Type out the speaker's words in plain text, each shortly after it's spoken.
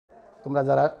তোমরা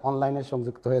যারা অনলাইনে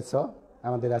সংযুক্ত হয়েছ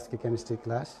আমাদের আজকে কেমিস্ট্রি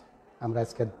ক্লাস, আমরা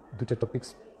আজকে দুটো টপিকস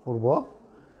পড়ব,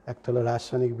 একটা হলো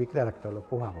রাসায়নিক বিক্রিয়া আর একটা হলো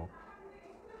প্রভাবক।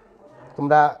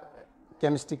 তোমরা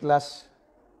কেমিস্ট্রি ক্লাস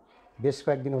বেশ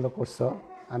কয়েকদিন হলো করছো,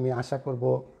 আমি আশা করব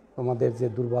তোমাদের যে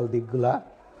দুর্বল দিকগুলা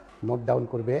নোট ডাউন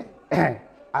করবে।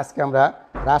 আজকে আমরা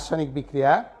রাসায়নিক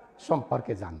বিক্রিয়া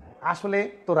সম্পর্কে জানব। আসলে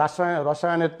তো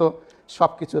রসায়নের তো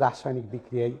সব কিছু রাসায়নিক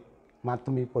বিক্রিয়ায়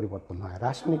মাধ্যমে পরিবর্তন হয়,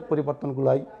 রাসায়নিক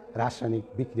পরিবর্তনগুলোই রাসায়নিক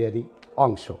বিক্রিয়ারই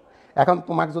অংশ। এখন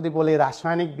তোমাকে যদি বলে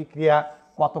রাসায়নিক বিক্রিয়া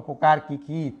কত প্রকার, কি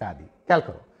কি ইত্যাদি, খেয়াল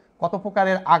করো কত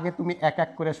প্রকারের আগে তুমি এক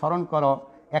এক করে স্মরণ করো।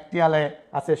 একটি আলে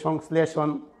আছে সংশ্লেষণ,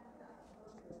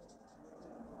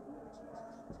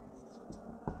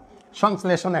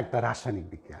 সংশ্লেষণ একটা রাসায়নিক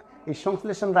বিক্রিয়া। এই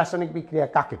সংশ্লেষণ রাসায়নিক বিক্রিয়া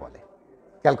কাকে বলে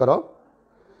খেয়াল করো।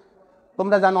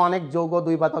 তোমরা জানো অনেক যৌগ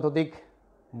দুই বা ততোধিক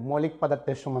মৌলিক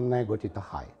পদার্থের সমন্বয়ে গঠিত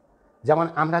হয়। যেমন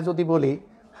আমরা যদি বলি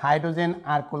হাইড্রোজেন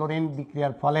আর ক্লোরিন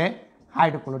বিক্রিয়ার ফলে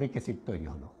হাইড্রোক্লোরিক অ্যাসিড তৈরি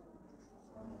হলো।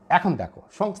 এখন দেখো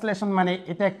সংশ্লেষণ মানে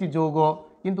এটা একটি যৌগ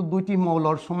কিন্তু দুইটি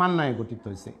মৌলর সমন্বয়ে গঠিত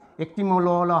হয়েছে। একটি মৌল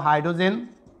হলো হাইড্রোজেন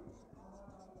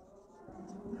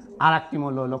আর একটি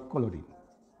মৌল হলো ক্লোরিন।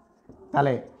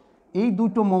 তাহলে এই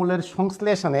দুটো মৌলের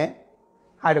সংশ্লেষণে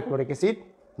হাইড্রোক্লোরিক অ্যাসিড,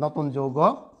 নতুন যৌগ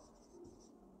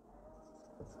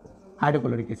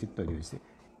হাইড্রোক্লোরিক অ্যাসিড তৈরি হয়েছে।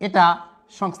 এটা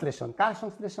সংশ্লেষণ। কার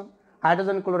সংশ্লেষণ?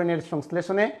 হাইড্রোজেন ক্লোরিনের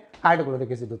সংশ্লেষণে হাইড্রোক্লোরিক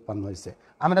অ্যাসিড উৎপন্ন হয়েছে।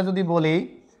 আমরা যদি বলি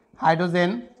হাইড্রোজেন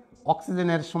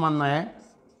অক্সিজেনের সমন্বয়ে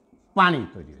পানি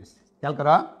তৈরি হয়েছে, খেয়াল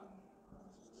করো।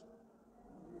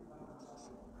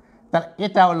 তাহলে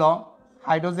এটা হলো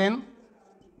হাইড্রোজেন,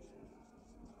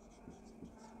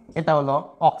 এটা হলো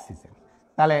অক্সিজেন।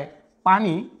 তাহলে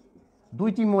পানি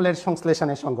দুইটি মৌলের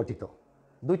সংশ্লেষণে সংগঠিত।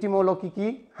 দুইটি মৌল কি কি?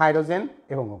 হাইড্রোজেন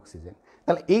এবং অক্সিজেন।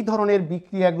 তাহলে এই ধরনের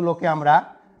বিক্রিয়াগুলোকে আমরা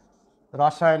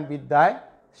রসায়নবিদ্যায়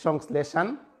সংশ্লেষণ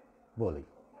বলি।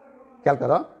 খেয়াল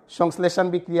করো সংশ্লেষণ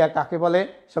বিক্রিয়া কাকে বলে,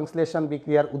 সংশ্লেষণ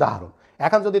বিক্রিয়ার উদাহরণ।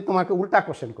 এখন যদি তোমাকে উল্টা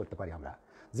কোশ্চেন করতে পারি আমরা,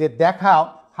 যে দেখাও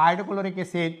হাইড্রোক্লোরিক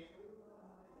অ্যাসিড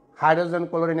হাইড্রোজেন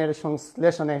ক্লোরিনের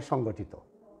সংশ্লেষণে সংগঠিত,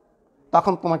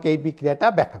 তখন তোমাকে এই বিক্রিয়াটা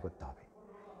ব্যাখ্যা করতে হবে।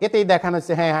 এতেই দেখানো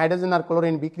হচ্ছে হ্যাঁ হাইড্রোজেন আর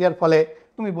ক্লোরিন বিক্রিয়ার ফলে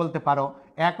তুমি বলতে পারো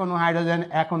এক অণু হাইড্রোজেন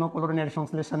এক অণু ক্লোরিনের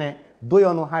সংশ্লেষণে দুই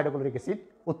অণু হাইড্রোক্লোরিক অ্যাসিড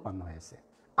উৎপন্ন হয়েছে।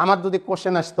 আমার যদি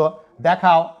কোশ্চেন আসতো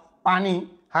দেখাও পানি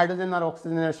হাইড্রোজেন আর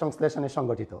অক্সিজেনের সংশ্লেষণে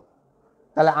সংগঠিত,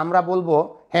 তাহলে আমরা বলবো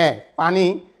হ্যাঁ পানি,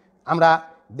 আমরা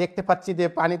দেখতে পাচ্ছি যে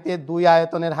পানিতে দুই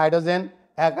আয়তনের হাইড্রোজেন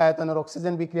এক আয়তনের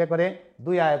অক্সিজেন বিক্রিয়া করে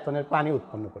দুই আয়তনের পানি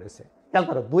উৎপন্ন করেছে। খেয়াল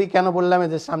করো দুই কেন বললাম,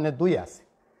 যে সামনে দুই আছে।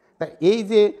 তা এই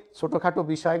যে ছোটোখাটো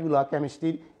বিষয়গুলো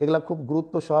কেমিস্ট্রির, এগুলো খুব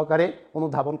গুরুত্ব সহকারে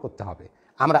অনুধাবন করতে হবে।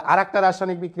 আমরা আর একটা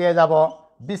রাসায়নিক বিক্রিয়ায় যাব,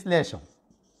 বিশ্লেষণ।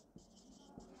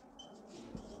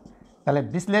 তাহলে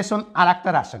বিশ্লেষণ আর একটা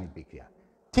রাসায়নিক বিক্রিয়া,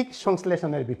 ঠিক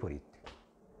সংশ্লেষণের বিপরীত।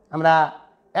 আমরা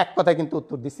এক কথায় কিন্তু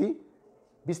উত্তর দিছি,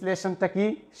 বিশ্লেষণটা কি?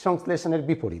 সংশ্লেষণের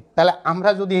বিপরীত। তাহলে আমরা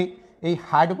যদি এই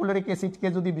হাইড্রোক্লোরিক অ্যাসিডকে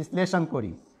যদি বিশ্লেষণ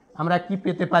করি আমরা কি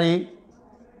পেতে পারি?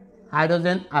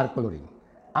 হাইড্রোজেন আর ক্লোরিন।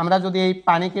 আমরা যদি এই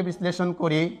পানিকে বিশ্লেষণ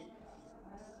করি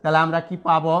তাহলে আমরা কি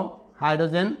পাবো?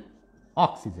 Hydrogen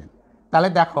oxygen. তাহলে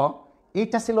দেখো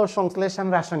এইটা ছিল সংশ্লেষণ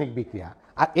রাসায়নিক বিক্রিয়া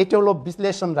আর এটা হলো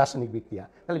বিশ্লেষণ রাসায়নিক বিক্রিয়া।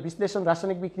 তাহলে বিশ্লেষণ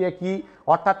রাসায়নিক বিক্রিয়া কি?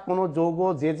 অর্থাৎ কোনো যৌগ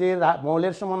যে যে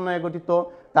মৌলের সমন্বয়ে গঠিত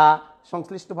তা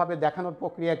সংশ্লিষ্টভাবে দেখানোর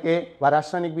প্রক্রিয়াকে বা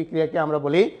রাসায়নিক বিক্রিয়াকে আমরা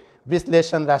বলি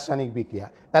বিশ্লেষণ রাসায়নিক বিক্রিয়া।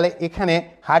 তাহলে এখানে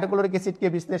হাইড্রোক্লোরিক অ্যাসিডকে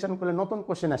বিশ্লেষণ করলে নতুন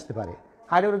কোশ্চেন আসতে পারে,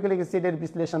 হাইড্রোক্লোরিক অ্যাসিডের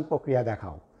বিশ্লেষণ প্রক্রিয়া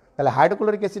দেখাও। তাহলে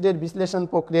হাইড্রোক্লোরিক অ্যাসিডের বিশ্লেষণ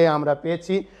প্রক্রিয়ায় আমরা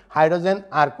পেয়েছি হাইড্রোজেন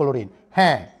আর ক্লোরিন।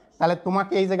 হ্যাঁ, তাহলে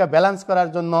তোমাকে এই জায়গায় ব্যালেন্স করার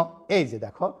জন্য এই যে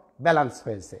দেখো ব্যালেন্স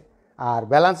হয়েছে, আর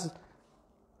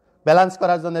ব্যালেন্স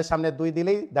করার জন্য সামনে দুই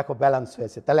দিলেই দেখো ব্যালেন্স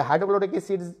হয়েছে। তাহলে হাইড্রোক্লোরিক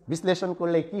অ্যাসিড বিশ্লেষণ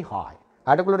করলে কি হয়?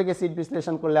 হাইড্রোক্লোরিক অ্যাসিড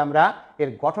বিশ্লেষণ করলে আমরা এর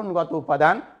গঠনগত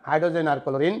উপাদান হাইড্রোজেন আর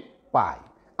ক্লোরিন পাই।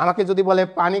 আমাকে যদি বলে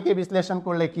পানিকে বিশ্লেষণ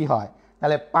করলে কি হয়,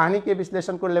 তাহলে পানিকে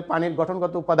বিশ্লেষণ করলে পানির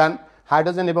গঠনগত উপাদান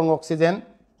হাইড্রোজেন এবং অক্সিজেন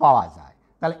পাওয়া যায়।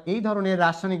 তাহলে এই ধরনের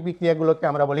রাসায়নিক বিক্রিয়াগুলোকে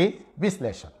আমরা বলি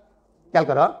বিশ্লেষণ। খেয়াল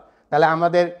করো তাহলে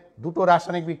আমাদের দুটো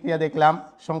রাসায়নিক বিক্রিয়া দেখলাম,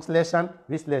 সংশ্লেষণ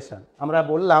বিশ্লেষণ। আমরা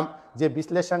বললাম যে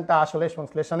বিশ্লেষণটা আসলে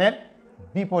সংশ্লেষণের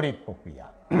বিপরীত প্রক্রিয়া।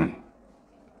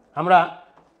 আমরা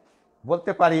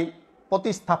বলতে পারি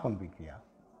প্রতিস্থাপন বিক্রিয়া।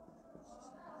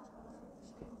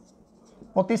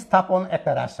 প্রতিস্থাপন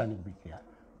একটা রাসায়নিক বিক্রিয়া।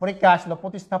 পরীক্ষা আসলো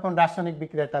প্রতিস্থাপন রাসায়নিক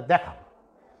বিক্রিয়াটা দেখাও।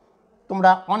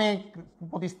 তোমরা অনেক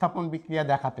প্রতিস্থাপন বিক্রিয়া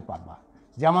দেখাতে পারবা।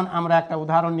 যেমন আমরা একটা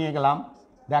উদাহরণ নিয়ে গেলাম,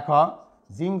 দেখো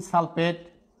জিঙ্ক সালফেট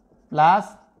প্লাস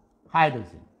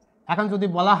হাইড্রোজেন। এখন যদি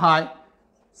বলা হয়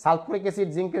সালফুরিক অ্যাসিড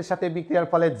জিঙ্কের সাথে বিক্রিয়ার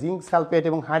ফলে জিঙ্ক সালফেট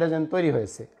এবং হাইড্রোজেন তৈরি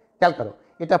হয়েছে, খেয়াল করো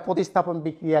এটা প্রতিস্থাপন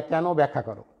বিক্রিয়া, কেন ব্যাখ্যা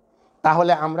করো।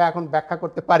 তাহলে আমরা এখন ব্যাখ্যা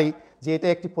করতে পারি যে এটা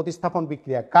একটি প্রতিস্থাপন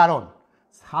বিক্রিয়া, কারণ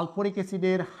সালফোরিক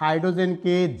অ্যাসিডের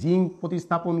হাইড্রোজেনকে জিঙ্ক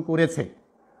প্রতিস্থাপন করেছে,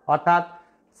 অর্থাৎ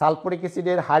সালফোরিক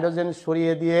অ্যাসিডের হাইড্রোজেন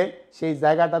সরিয়ে দিয়ে সেই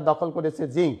জায়গাটা দখল করেছে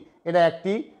জিঙ্ক। এটা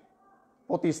একটি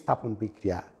প্রতিস্থাপন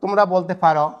বিক্রিয়া। তোমরা বলতে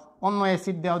পারো অন্য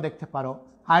অ্যাসিড দিয়েও দেখতে পারো,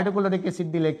 হাইড্রোক্লোরিক অ্যাসিড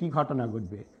দিলে কি ঘটনা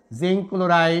ঘটবে, জিঙ্ক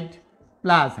ক্লোরাইড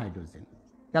প্লাস হাইড্রোজেন।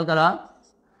 খেয়াল করো,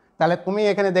 তাহলে তুমি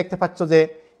এখানে দেখতে পাচ্ছ যে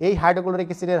এই হাইড্রোক্লোরিক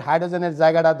অ্যাসিডের হাইড্রোজেনের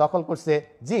জায়গাটা দখল করছে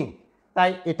জিঙ্ক,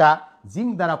 তাই এটা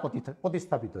জিঙ্ক দ্বারা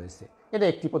প্রতিস্থাপিত হয়েছে। এটা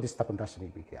একটি প্রতিস্থাপন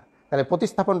রাসায়নিক বিক্রিয়া। তাহলে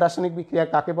প্রতিস্থাপন রাসায়নিক বিক্রিয়া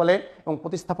কাকে বলে এবং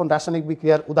প্রতিস্থাপন রাসায়নিক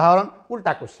বিক্রিয়ার উদাহরণ?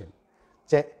 উল্টা কোশ্চেন,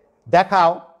 যে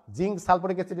দেখাও জিঙ্ক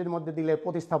সালফোরিক অ্যাসিডের মধ্যে দিলে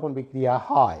প্রতিস্থাপন বিক্রিয়া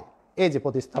হয়। এই যে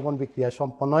প্রতিস্থাপন বিক্রিয়া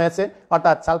সম্পন্ন হয়েছে,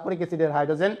 অর্থাৎ সালফোরিক অ্যাসিডের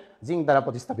হাইড্রোজেন জিঙ্ক দ্বারা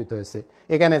প্রতিস্থাপিত হয়েছে,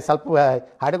 এখানে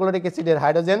হাইড্রোক্লোরিক অ্যাসিডের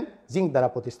হাইড্রোজেন জিঙ্ক দ্বারা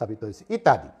প্রতিস্থাপিত হয়েছে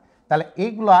ইত্যাদি। তাহলে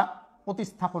এইগুলা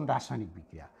প্রতিস্থাপন রাসায়নিক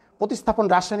বিক্রিয়া। প্রতিস্থাপন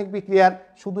রাসায়নিক বিক্রিয়ার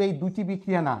শুধু এই দুটি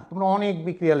বিক্রিয়া না, তোমরা অনেক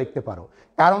বিক্রিয়া লিখতে পারো,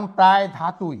 কারণ প্রায়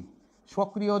ধাতুই,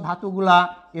 সক্রিয় ধাতুগুলা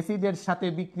অ্যাসিডের সাথে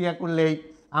বিক্রিয়া করলেই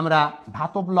আমরা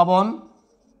ধাতব লবণ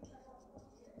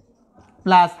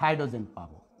প্লাস হাইড্রোজেন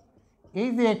পাবো। এই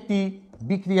যে একটি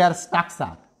বিক্রিয়ার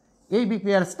স্ট্রাকচার, এই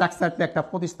বিক্রিয়ার স্ট্রাকচারটা একটা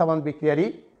প্রতিস্থাপন বিক্রিয়ারই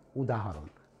উদাহরণ।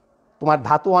 তোমার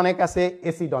ধাতু অনেক আছে,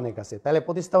 অ্যাসিড অনেক আছে, তাহলে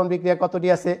প্রতিস্থাপন বিক্রিয়া কতটি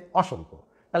আছে? অসংখ্য।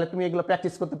 তাহলে তুমি এগুলো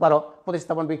প্র্যাকটিস করতে পারো,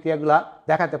 প্রতিস্থাপন বিক্রিয়াগুলো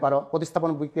দেখাতে পারো,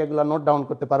 প্রতিস্থাপন বিক্রিয়াগুলো নোট ডাউন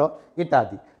করতে পারো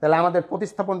ইত্যাদি। তাহলে আমাদের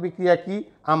প্রতিস্থাপন বিক্রিয়া কি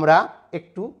আমরা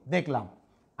একটু দেখলাম।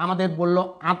 আমাদের বলল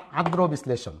আর্দ্র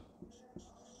বিশ্লেষণ,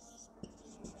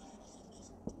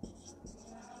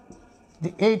 যে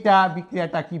এইটা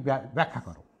বিক্রিয়াটা কি ব্যাখ্যা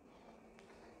করো।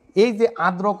 এই যে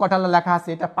আর্দ্র কটালা লেখা আছে,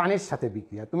 এটা পানির সাথে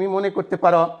বিক্রিয়া। তুমি মনে করতে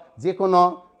পারো যে কোনো,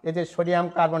 এই যে সোডিয়াম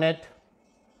কার্বনেট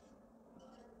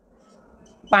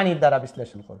পানির দ্বারা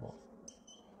বিশ্লেষণ করব,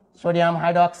 sodium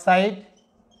hydroxide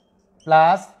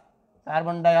plus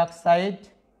carbon dioxide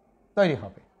তৈরি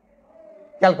হবে।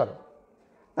 খেয়াল করো,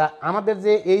 তা আমাদের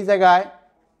যে এই জায়গায়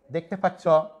দেখতে পাচ্ছ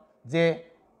যে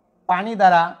পানি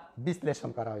দ্বারা বিশ্লেষণ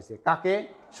করা হয়েছে কাকে?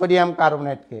 সোডিয়াম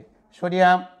কার্বনেটকে।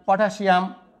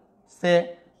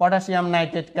 পটাশিয়াম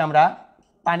নাইট্রেটকে আমরা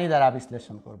পানি দ্বারা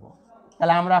বিশ্লেষণ করব।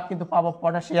 তাহলে আমরা কিন্তু পাবো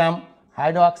potassium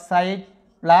hydroxide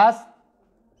plus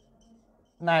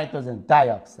nitrogen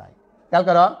dioxide. খেয়াল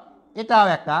করো, এটাও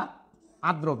একটা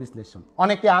আর্দ্র বিশ্লেষণ।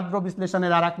 অনেকে আর্দ্র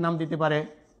বিশ্লেষণের আর এক নাম দিতে পারে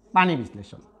পানি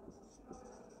বিশ্লেষণ।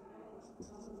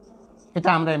 এটা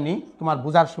আমরা এমনি তোমার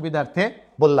বোঝার সুবিধার্থে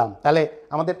বললাম। তাহলে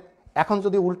আমাদের এখন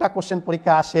যদি উল্টা কোশ্চেন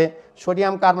পরীক্ষা আসে,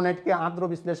 সোডিয়াম কার্বনেটকে আর্দ্র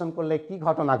বিশ্লেষণ করলে কি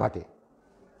ঘটনা ঘটে?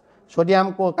 সোডিয়াম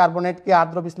কার্বনেটকে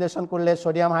আর্দ্র বিশ্লেষণ করলে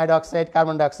সোডিয়াম হাইড্রোক্সাইড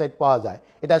কার্বন ডাইঅক্সাইড পাওয়া যায়।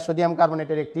 এটা সোডিয়াম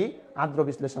কার্বনেটের একটি আর্দ্র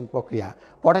বিশ্লেষণ প্রক্রিয়া।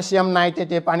 পটাশিয়াম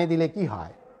নাইট্রেটে পানি দিলে কি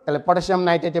হয়? তাহলে পটাশিয়াম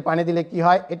নাইট্রেটে পানি দিলে কি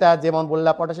হয়? এটা যেমন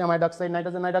বললাম পটাশিয়াম হাইড্রোক্সাইড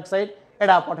নাইট্রোজেন হাইড্রোক্সাইড,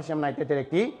 এটা পটাশিয়াম নাইট্রেটের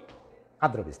একটি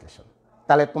আর্দ্র বিশ্লেষণ।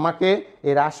 তাহলে তোমাকে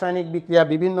এই রাসায়নিক বিক্রিয়া,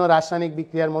 বিভিন্ন রাসায়নিক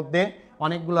বিক্রিয়ার মধ্যে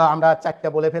অনেকগুলো আমরা 4টা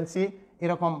বলে ফেলছি।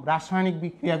 এরকম রাসায়নিক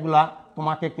বিক্রিয়াগুলা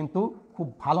তোমাকে কিন্তু খুব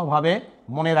ভালোভাবে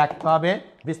মনে রাখতে হবে,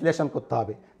 বিশ্লেষণ করতে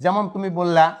হবে। যেমন তুমি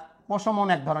বললা প্রশমন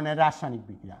এক ধরনের রাসায়নিক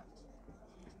বিক্রিয়া।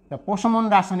 প্রশমন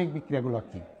রাসায়নিক বিক্রিয়াগুলো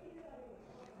কি?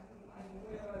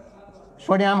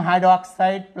 সোডিয়াম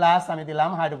হাইড্রোক্সাইড প্লাস আমি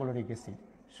দিলাম hydrochloric acid,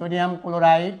 sodium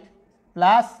chloride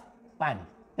plus পানি।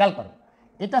 খেয়াল করো,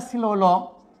 এটা ছিল হলো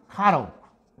ক্ষারক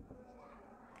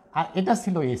আর এটা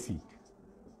ছিল অ্যাসিড।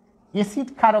 অ্যাসিড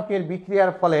ক্ষারকের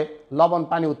বিক্রিয়ার ফলে লবণ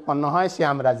পানি উৎপন্ন হয়, সে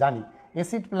আমরা জানি।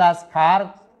 অ্যাসিড প্লাস ক্ষার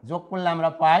যোগ করলে আমরা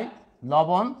পাই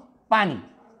লবণ পানি।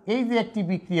 এই যে একটি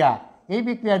বিক্রিয়া, এই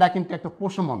বিক্রিয়াটা কিন্তু একটা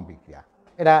প্রশমন বিক্রিয়া,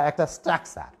 এটা একটা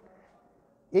স্ট্রাকচার।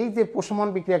 এই যে প্রশমন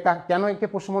বিক্রিয়া, কেন একে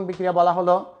প্রশমন বিক্রিয়া বলা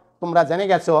হলো? তোমরা জেনে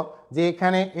গেছো যে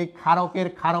এখানে এই ক্ষারকের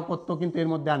ক্ষারকত্ব কিন্তু এর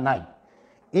মধ্যে আর নাই।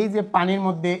 এই যে পানির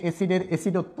মধ্যে অ্যাসিডের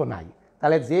অ্যাসিডত্ব নাই।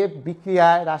 তাহলে যে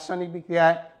বিক্রিয়ায়, রাসায়নিক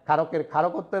বিক্রিয়ায় ক্ষারকের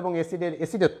ক্ষারকত্ব এবং অ্যাসিডের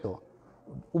অ্যাসিডত্ব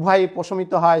উভয়ই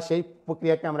প্রশমিত হয়, সেই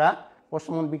প্রক্রিয়াকে আমরা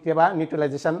প্রশমন বিক্রিয়া বা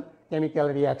নিউট্রালাইজেশন কেমিক্যাল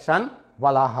রিয়াকশান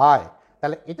বলা হয়।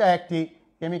 তাহলে এটা একটি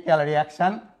কেমিক্যাল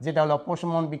রিয়াকশান যেটা হলো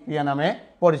প্রশমন বিক্রিয়া নামে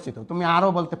পরিচিত। তুমি আরও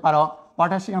বলতে পারো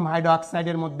পটাশিয়াম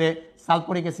হাইড্রোক্সাইডের মধ্যে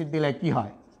সালফোরিক অ্যাসিড দিলে কি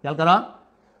হয়? খেয়াল করো,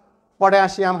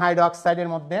 পটাশিয়াম হাইড্রোক্সাইডের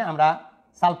মধ্যে আমরা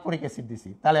সালফোরিক অ্যাসিড দিছি,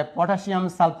 তাহলে পটাশিয়াম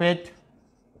সালফেট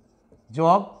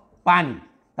যোগ পানি।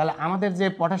 তাহলে আমাদের যে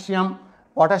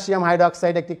পটাশিয়াম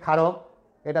হাইড্রোক্সাইড একটি ক্ষারক,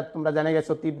 এটা তোমরা জেনে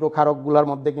গেছো। তীব্র ক্ষারকগুলোর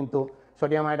মধ্যে কিন্তু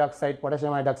সোডিয়াম হাইড্রোক্সাইড,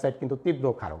 পটাশিয়াম হাইড্রোক্সাইড কিন্তু তীব্র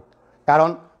ক্ষারক। কারণ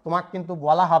তোমাকে কিন্তু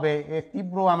বলা হবে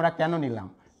তীব্র আমরা কেন নিলাম?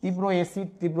 তীব্র অ্যাসিড,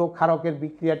 তীব্র ক্ষারকের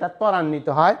বিক্রিয়াটা ত্বরান্বিত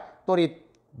হয়,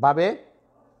 তড়িৎভাবে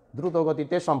দ্রুত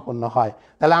গতিতে সম্পন্ন হয়।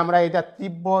 তাহলে আমরা এটা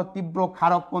তীব্র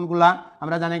ক্ষারক কোনগুলা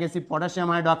আমরা জানে গেছি, পটাশিয়াম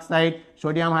হাইড্রোক্সাইড,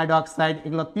 সোডিয়াম হাইড্রোক্সাইড,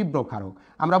 এগুলো তীব্র ক্ষারক।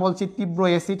 আমরা বলছি তীব্র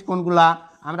অ্যাসিড কোনগুলা,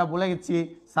 আমরা বলে গেছি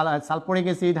sulphuric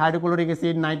acid, hydrochloric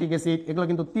acid, nitric acid, এগুলো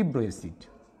কিন্তু তীব্র অ্যাসিড,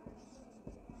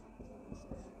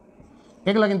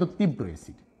 এগুলো কিন্তু তীব্র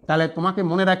অ্যাসিড। তাহলে তোমাকে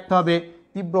মনে রাখতে হবে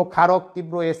তীব্র ক্ষারক,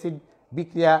 তীব্র অ্যাসিড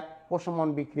বিক্রিয়া প্রশমন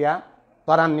বিক্রিয়া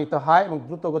ত্বরান্বিত হয় এবং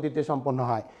দ্রুত গতিতে সম্পন্ন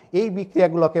হয়। এই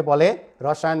বিক্রিয়াগুলোকে বলে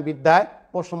রসায়নবিদ্যায়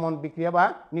প্রশমন বিক্রিয়া বা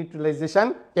নিউট্রালাইজেশন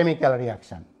কেমিক্যাল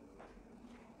রিয়াকশন।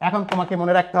 এখন তোমাকে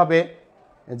মনে রাখতে হবে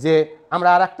যে আমরা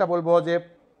আর একটা বলবো যে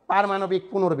পারমাণবিক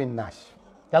পুনর্বিন্যাস।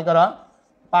 খেয়াল করো,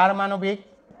 পারমাণবিক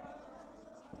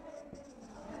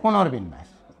পুনর্বিন্যাস।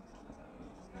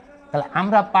 তাহলে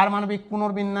আমরা পারমাণবিক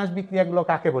পুনর্বিন্যাস বিক্রিয়াগুলো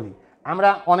কাকে বলি? আমরা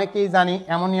অনেকেই জানি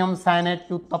অ্যামোনিয়াম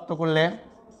সায়ানাইডকে উত্তপ্ত করলে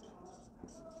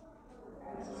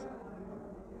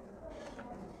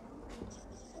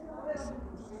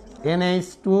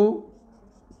NH2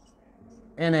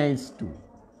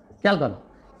 খেয়াল করো,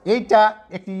 এইটা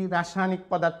একটি রাসায়নিক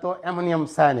পদার্থ অ্যামোনিয়াম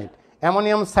সায়ানাইড।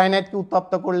 অ্যামোনিয়াম সায়ানাইডকে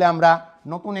উত্তপ্ত করলে আমরা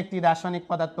নতুন একটি রাসায়নিক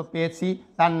পদার্থ পেয়েছি,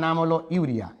 তার নাম হলো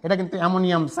ইউরিয়া। এটা কিন্তু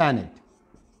অ্যামোনিয়াম সায়ানাইড,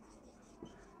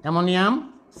 অ্যামোনিয়াম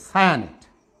সায়ানাইড।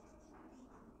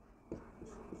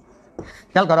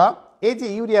 খেয়াল করো, এই যে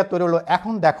ইউরিয়া তৈরি হলো,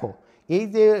 এখন দেখো এই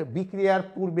যে বিক্রিয়ার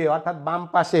পূর্বে অর্থাৎ বাম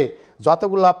পাশে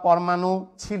যতগুলো পরমাণু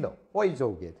ছিল ওই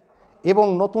যৌগের, এবং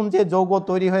নতুন যে যৌগ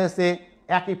তৈরি হয়েছে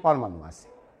একই পরমাণু আছে,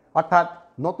 অর্থাৎ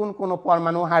নতুন কোনো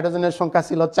পরমাণু, হাইড্রোজেনের সংখ্যা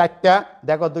ছিল 4টা,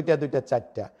 দেখো 2টা 2টা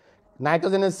 4টা,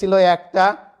 নাইট্রোজেনের ছিল 1টা,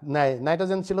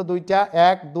 নাইট্রোজেন ছিল 2টা,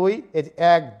 1 2, এই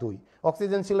 1 2,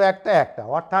 অক্সিজেন ছিল 1টা 1টা,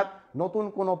 অর্থাৎ নতুন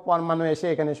কোনো পরমাণু এসে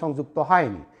এখানে সংযুক্ত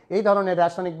হয়নি। এই ধরনের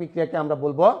রাসায়নিক বিক্রিয়াকে আমরা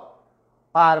বলবো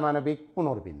পারমাণবিক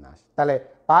পুনর্বিন্যাস। তাহলে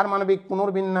পারমাণবিক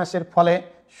পুনর্বিন্যাসের ফলে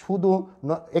শুধু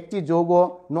একটি যৌগ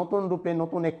নতুন রূপে,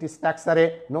 নতুন একটি স্ট্রাকচারে,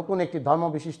 নতুন একটি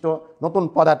ধর্মবিশিষ্ট নতুন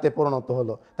পদার্থে পরিণত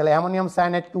হলো। তাহলে অ্যামোনিয়াম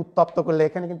সায়ানাইডকে উত্তপ্ত করলে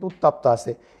এখানে কিন্তু উত্তপ্ত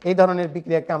আছে, এই ধরনের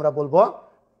বিক্রিয়াকে আমরা বলবো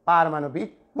পারমাণবিক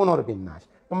পুনর্বিন্যাস।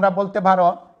 তোমরা বলতে পারো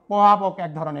প্রভাবক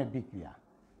এক ধরনের বিক্রিয়া,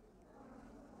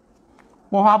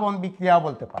 প্রভাবন বিক্রিয়াও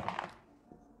বলতে পারো।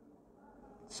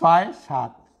 6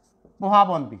 7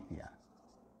 প্রভাবন বিক্রিয়া।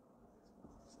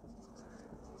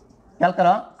 খেয়াল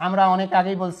করো, আমরা অনেক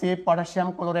আগেই বলছি পটাশিয়াম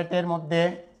ক্লোরাইডের মধ্যে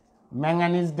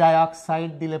ম্যাঙ্গানিজ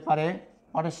ডাইঅক্সাইড দিলে পারে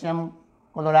পটাশিয়াম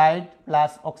ক্লোরাইড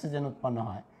প্লাস অক্সিজেন উৎপন্ন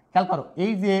হয়। খেয়াল করো,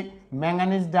 এই যে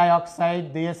ম্যাঙ্গানিজ ডাইঅক্সাইড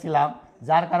দিয়েছিলাম,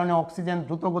 যার কারণে অক্সিজেন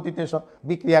দ্রুত গতিতে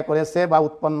বিক্রিয়া করেছে বা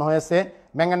উৎপন্ন হয়েছে,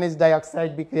 ম্যাঙ্গানিজ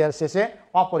ডাইঅক্সাইড বিক্রিয়ার শেষে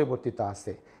অপরিবর্তিত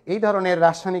আছে। এই ধরনের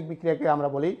রাসায়নিক বিক্রিয়াকে আমরা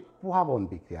বলি প্রভাবন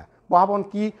বিক্রিয়া। প্রভাবন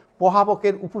কি?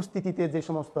 প্রভাবকের উপস্থিতিতে যে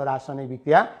সমস্ত রাসায়নিক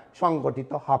বিক্রিয়া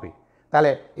সংগঠিত হবে,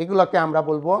 তাহলে এগুলোকে আমরা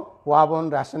বলবো প্রভাবন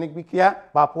রাসায়নিক বিক্রিয়া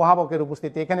বা প্রভাবকের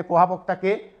উপস্থিতি। এখানে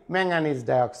প্রভাবকটাকে ম্যাঙ্গানিজ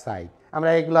ডাইঅক্সাইড। আমরা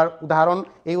এগুলার উদাহরণ,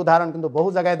 এই উদাহরণ কিন্তু বহু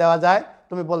জায়গায় দেওয়া যায়।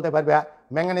 তুমি বলতে পারবে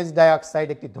ম্যাঙ্গানিজ ডাইঅক্সাইড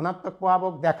একটি ধনাত্মক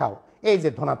প্রভাবক, দেখাও। এই যে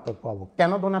ধনাত্মক প্রভাবক।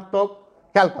 কেন ধনাত্মক?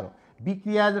 খেয়াল করো,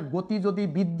 বিক্রিয়ার গতি যদি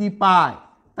বৃদ্ধি পায়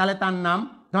তাহলে তার নাম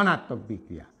ধনাত্মক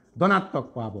বিক্রিয়া, ধনাত্মক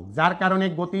প্রভাবক। যার কারণে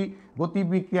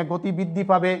গতি বৃদ্ধি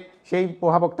পাবে, সেই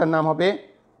প্রভাবকটার নাম হবে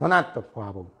ধনাত্মক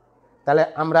প্রভাবক। তাহলে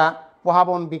আমরা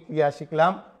প্রভাবন বিক্রিয়া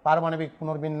শিখলাম, পারমাণবিক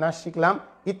পুনর্বিন্যাস শিখলাম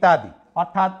ইত্যাদি।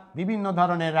 অর্থাৎ বিভিন্ন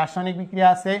ধরনের রাসায়নিক বিক্রিয়া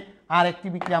আছে। আর একটি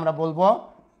বিক্রিয়া আমরা বলবো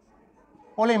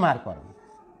পলিমারকরণ।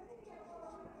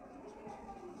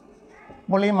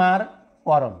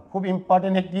 পলিমারকরণ খুব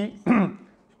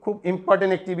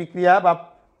ইম্পর্টেন্ট একটি বিক্রিয়া, বা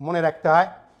মনে রাখতে হয়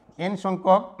n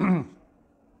সংখ্যক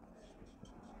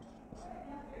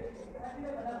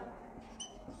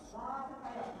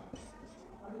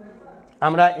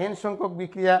আমরা n সংখ্যক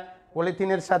বিক্রিয়া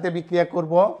পলিথিনের সাথে বিক্রিয়া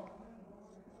করব।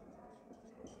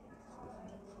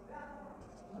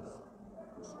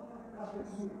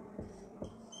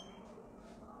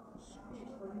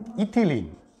 Ethylene,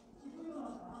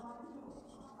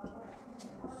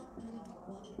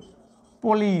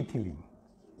 polyethylene.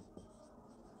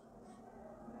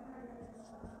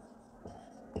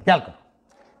 খেয়াল করো,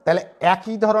 তাহলে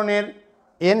একই ধরনের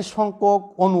n সংখ্যক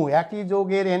অণু, একই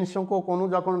যৌগের n সংখ্যক অণু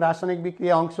যখন রাসায়নিক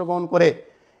বিক্রিয়া অংশগ্রহণ করে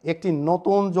একটি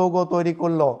নতুন যৌগ তৈরি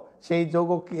করলো,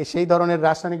 সেই ধরনের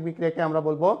রাসায়নিক বিক্রিয়াকে আমরা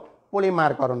বলবো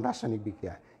পলিমারকরণ রাসায়নিক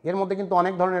বিক্রিয়া। এর মধ্যে কিন্তু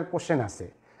অনেক ধরনের কোশ্চেন আছে।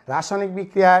 রাসায়নিক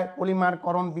বিক্রিয়ায়,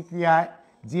 পলিমারকরণ বিক্রিয়ায়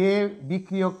যে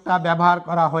বিক্রিয়কটা ব্যবহার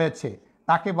করা হয়েছে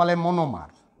তাকে বলে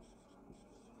মনোমার,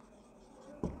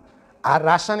 আর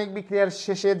রাসায়নিক বিক্রিয়ার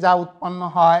শেষে যা উৎপন্ন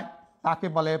হয় তাকে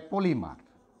বলে পলিমার।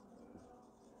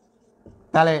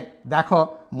 তাহলে দেখো,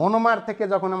 মনোমার থেকে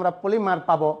যখন আমরা পলিমার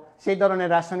পাবো, সেই ধরনের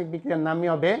রাসায়নিক বিক্রিয়ার নামই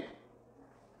হবে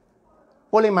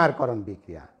পলিমারকরণ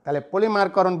বিক্রিয়া। তাহলে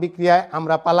পলিমারকরণ বিক্রিয়ায়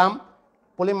আমরা পালাম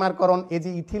পলিমারকরণ, এই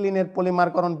যে ইথিলিনের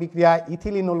পলিমারকরণ বিক্রিয়া,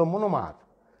 ইথিলিন হলো মনোমার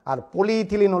আর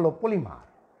পলিইথিলিন হলো পলিমার।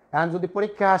 এখন যদি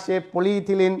পরীক্ষা আসে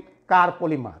পলিইথিলিন কার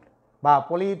পলিমার বা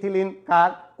পলিইথিলিন কার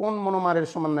কোন মনোমারের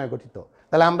সমন্বয়ে গঠিত,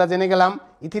 তাহলে আমরা জেনে গেলাম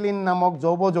ইথিলিন নামক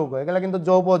জৈব যৌগ, এগুলো কিন্তু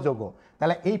জৈব যৌগ।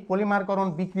 তাহলে এই পলিমারকরণ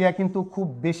বিক্রিয়া কিন্তু খুব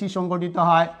বেশি সংঘটিত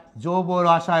হয় জৈব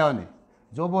রসায়নে।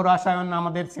 জৈব রসায়ন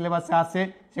আমাদের সিলেবাসে আছে,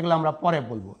 সেগুলো আমরা পরে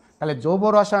বলবো। তাহলে জৈব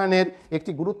রসায়নের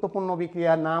একটি গুরুত্বপূর্ণ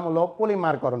বিক্রিয়ার নাম হলো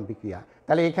পলিমারকরণ বিক্রিয়া।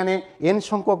 তাহলে এখানে এন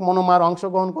সংখ্যক মনোমার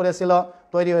অংশগ্রহণ করেছিল,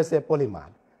 তৈরি হয়েছে পলিমার।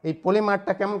 এই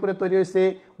পলিমারটা কেমন করে তৈরি হয়েছে,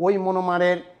 ওই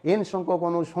মনোমারের এন সংখ্যক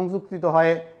অণু সংযুক্ত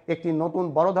হয়ে একটি নতুন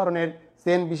বড় ধরনের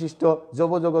চেন বিশিষ্ট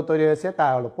জৈব যৌগ তৈরি হয়েছে, তা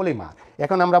হলো পলিমার।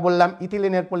 এখন আমরা বললাম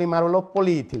ইথিলিনের পলিমার হলো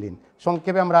পলিইথিলিন,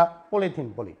 সংক্ষেপে আমরা পলিথিন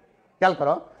বলি। খেয়াল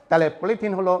করো, তাহলে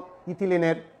পলিথিন হলো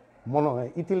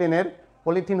ইথিলিনের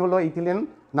পলিথিন হলো ইথিলিন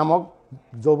নামক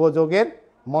জৈব যৌগের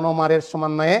মনোমারের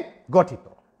সমন্বয়ে গঠিত।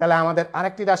 তাহলে আমাদের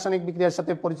আরেকটি রাসায়নিক বিক্রিয়ার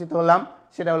সাথে পরিচিত হলাম,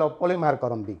 সেটা হলো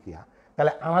পলিমারকরণ বিক্রিয়া।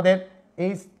 তাহলে আমাদের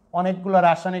এই অনেকগুলো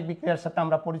রাসায়নিক বিক্রিয়ার সাথে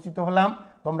আমরা পরিচিত হলাম।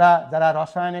 তোমরা যারা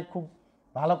রসায়নে খুব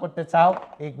ভালো করতে চাও,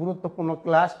 এই গুরুত্বপূর্ণ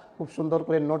ক্লাস খুব সুন্দর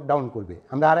করে নোট ডাউন করবে।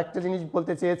 আমরা আরেকটা জিনিস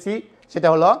বলতে চেয়েছি, সেটা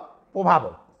হলো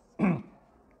প্রভাবক।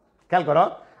 খেয়াল করো,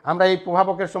 আমরা এই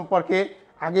প্রভাবকের সম্পর্কে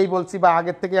আগেই বলছি বা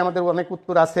আগের থেকে আমাদের অনেক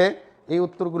উত্তর আছে, এই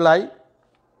উত্তরগুলাই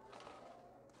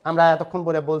আমরা এতক্ষণ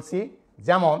পরে বলছি।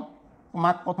 যেমন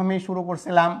প্রথমেই শুরু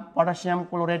করছিলাম পটাশিয়াম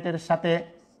ক্লোরাইডের সাথে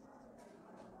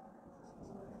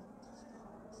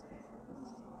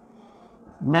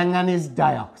ম্যাঙ্গানিজ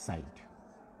ডাইঅক্সাইড।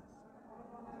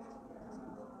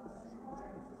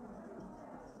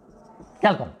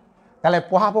 খেয়াল করো, তাহলে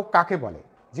প্রভাবক কাকে বলে?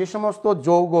 যে সমস্ত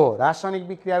যৌগ রাসায়নিক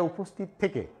বিক্রিয়ায় উপস্থিত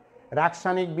থেকে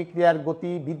রাসায়নিক বিক্রিয়ার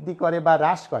গতি বৃদ্ধি করে বা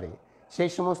হ্রাস করে,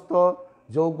 সেই সমস্ত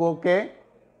যৌগকে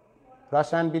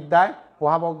রসায়নবিদ্যায়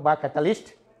প্রভাবক বা ক্যাটালিস্ট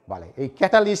বলে। এই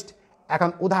ক্যাটালিস্ট, এখন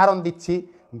উদাহরণ দিচ্ছি,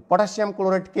 পটাশিয়াম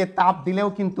ক্লোরাইডকে তাপ দিলেও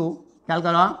কিন্তু, খেয়াল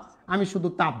করো, আমি শুধু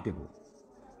তাপ দেব,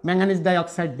 ম্যাঙ্গানিজ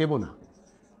ডাইঅক্সাইড দেব না,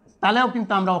 তাহলেও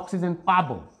কিন্তু আমরা অক্সিজেন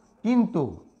পাবো, কিন্তু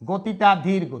গতিটা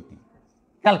ধীর গতি।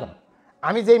 খেয়াল করো,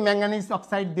 আমি যেই ম্যাঙ্গানিজ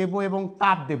অক্সাইড দেব এবং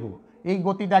তাপ দেব, এই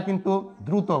গতিটা কিন্তু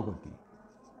দ্রুত গতি।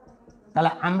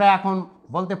 তাহলে আমরা এখন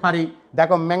বলতে পারি,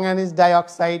 দেখো ম্যাঙ্গানিজ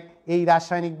ডাইঅক্সাইড এই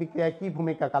রাসায়নিক বিক্রিয়ায় কি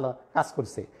ভূমিকা কাজ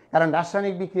করছে। কারণ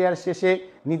রাসায়নিক বিক্রিয়ার শেষে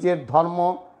নিজের ধর্ম,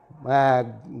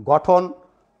 গঠন,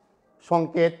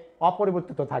 সংকেত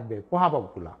অপরিবর্তিত থাকবে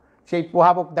প্রভাবকগুলো। সেই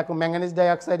প্রভাবক দেখো, ম্যাঙ্গানিজ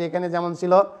ডাইঅক্সাইড এখানে যেমন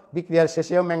ছিল, বিক্রিয়ার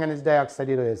শেষেও ম্যাঙ্গানিজ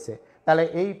ডাইঅক্সাইডই রয়েছে। তাহলে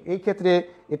এই ক্ষেত্রে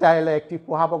এটা হলো একটি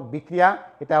প্রভাবক বিক্রিয়া,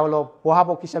 এটা হলো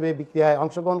প্রভাবক হিসাবে বিক্রিয়ায়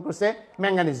অংশগ্রহণ করছে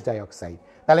ম্যাঙ্গানিজ ডাইঅক্সাইড।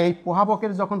 তাহলে এই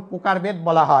প্রভাবকের যখন প্রকারভেদ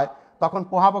বলা হয়, তখন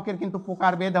প্রভাবকের কিন্তু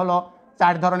প্রকারভেদ হলো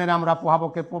 4 ধরনের। আমরা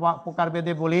প্রভাবকের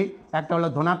প্রকারভেদে বলি, একটা হলো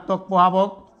ধনাত্মক প্রভাবক,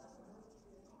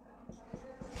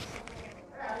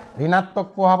 ঋণাত্মক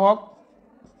প্রভাবক,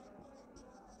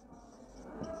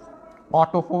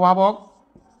 অটো প্রভাবক,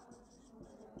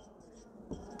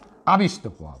 আবিষ্ট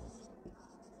প্রভাবক।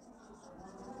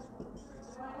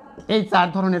 এই 4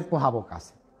 ধরনের প্রভাবক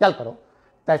আছে। খেয়াল করো,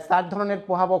 তাই 4 ধরনের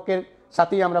প্রভাবকের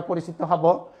সাথেই আমরা পরিচিত হব।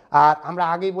 আর আমরা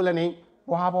আগেই বলে নেই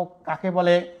প্রভাবক কাকে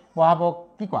বলে, প্রভাবক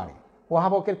কি করে।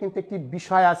 প্রভাবকের কিন্তু একটি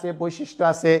বিষয় আছে, বৈশিষ্ট্য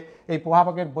আছে। এই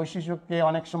প্রভাবকের বৈশিষ্ট্যকে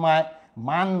অনেক সময়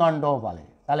মানদণ্ডও বলে।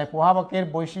 তাহলে প্রভাবকের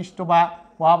বৈশিষ্ট্য বা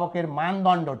প্রভাবকের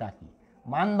মানদণ্ডটা কি?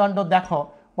 মানদণ্ড দেখো,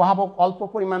 প্রভাবক অল্প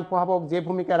পরিমাণ প্রভাবক যে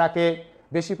ভূমিকা রাখে,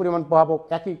 বেশি পরিমাণ প্রভাবক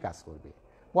একই কাজ করবে।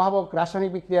 প্রভাবক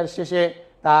রাসায়নিক বিক্রিয়ার শেষে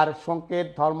তার সংকেত,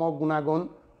 ধর্ম, গুণাগুণ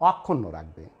অক্ষুণ্ণ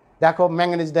রাখবে। দেখো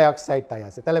ম্যাঙ্গানিজ ডাইঅক্সাইড তাই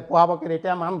আছে। তাহলে প্রভাবকের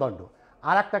এটা মানদণ্ড।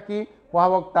 আর একটা কি,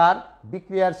 প্রভাবক তার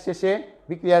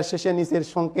বিক্রিয়ার শেষে নিচের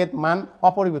সংকেত মান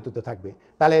অপরিবর্তিত থাকবে।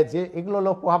 তাহলে যে এগুলো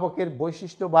হলো প্রভাবকের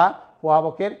বৈশিষ্ট্য বা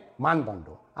প্রভাবকের মানদণ্ড।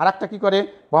 আর একটা কি করে,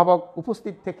 প্রভাবক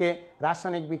উপস্থিত থেকে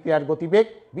রাসায়নিক বিক্রিয়ার গতিবেগ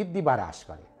বৃদ্ধি বা হ্রাস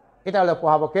করে। এটা হলো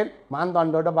প্রভাবকের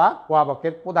মানদণ্ডটা বা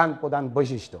প্রভাবকের প্রধান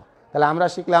বৈশিষ্ট্য। তাহলে আমরা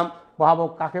শিখলাম প্রভাবক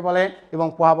কাকে বলে এবং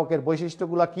প্রভাবকের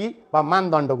বৈশিষ্ট্যগুলো কি বা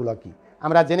মানদণ্ডগুলো কি।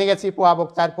 আমরা জেনে গেছি প্রভাবক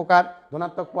 4 প্রকার: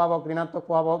 ধনাত্মক প্রভাবক, ঋণাত্মক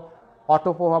প্রভাবক,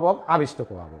 অটো প্রভাবক, আবিষ্ট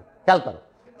প্রভাবক। খেয়াল করো,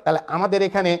 তাহলে আমাদের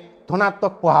এখানে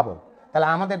ধনাত্মক প্রভাবক, তাহলে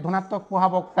আমাদের ধনাত্মক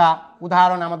প্রভাবকটা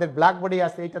উদাহরণ আমাদের ব্ল্যাকবোর্ডে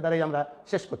আছে, এইটা দ্বারাই আমরা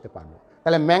শেষ করতে পারবো।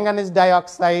 তাহলে ম্যাঙ্গানিজ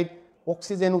ডাইঅক্সাইড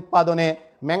অক্সিজেন উৎপাদনে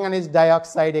ম্যাঙ্গানিজ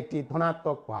ডাইঅক্সাইড একটি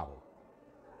ধনাত্মক প্রভাবক।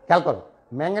 খেয়াল করো,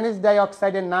 ম্যাঙ্গানিজ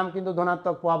ডাইঅক্সাইডের নাম কিন্তু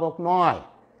ধনাত্মক প্রভাবক নয়।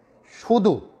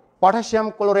 শুধু পটাশিয়াম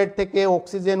ক্লোরাইড থেকে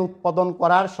অক্সিজেন উৎপাদন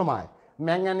করার সময়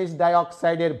ম্যাঙ্গানিজ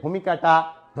ডাইঅক্সাইডের ভূমিকাটা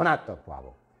ধনাত্মক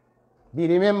প্রভাবক। B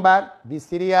remember, be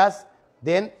serious,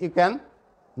 then you can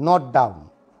note down.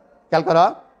 খেয়াল করো,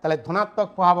 তাহলে ধনাত্মক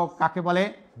প্রভাবক কাকে বলে?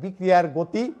 বিক্রিয়ার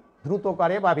গতি দ্রুত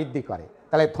করে বা বৃদ্ধি করে।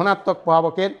 তাহলে ধনাত্মক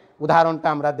প্রভাবকের উদাহরণটা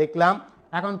আমরা দেখলাম।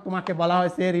 এখন তোমাকে বলা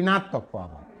হয়েছে ঋণাত্মক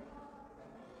প্রভাবক।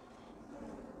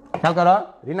 খেয়াল করো,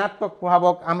 ঋণাত্মক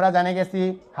প্রভাবক আমরা জানে গেছি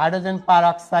হাইড্রোজেন পার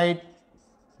অক্সাইড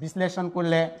বিশ্লেষণ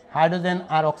করলে হাইড্রোজেন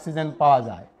আর অক্সিজেন পাওয়া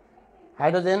যায়,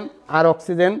 হাইড্রোজেন আর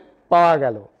অক্সিজেন পাওয়া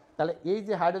গেল। তাহলে এই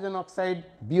যে হাইড্রোজেন অক্সাইড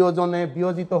বিয়োজনে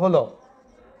বিয়োজিত হলো,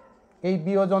 এই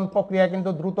বিয়োজন প্রক্রিয়া কিন্তু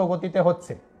দ্রুত গতিতে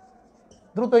হচ্ছে,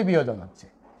 দ্রুতই বিয়োজন হচ্ছে।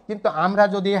 কিন্তু আমরা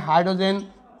যদি হাইড্রোজেন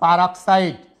পার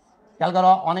অক্সাইড, খেয়াল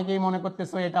করো, অনেকেই মনে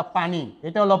করতেছো এটা পানি,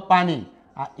 এটা হলো পানি,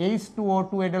 আর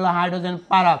H2O2 এটা হলো হাইড্রোজেন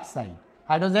পার অক্সাইড,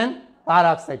 হাইড্রোজেন পার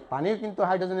অক্সাইড, পানিও কিন্তু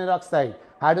হাইড্রোজেনের অক্সাইড,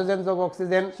 হাইড্রোজেন যোগ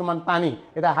অক্সিজেন সমান পানি,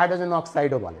 এটা হাইড্রোজেন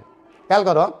অক্সাইডও বলে। খেয়াল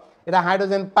করো, এটা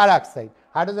হাইড্রোজেন পার অক্সাইড,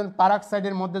 হাইড্রোজেন পার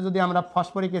অক্সাইডের মধ্যে যদি আমরা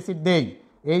ফসফরিক অ্যাসিড দেই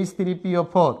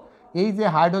H3PO4, এই যে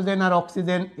হাইড্রোজেন আর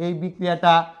অক্সিজেন এই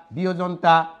বিক্রিয়াটা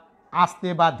বিয়োজনটা আস্তে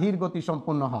বা ধীর গতি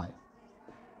সম্পন্ন হয়,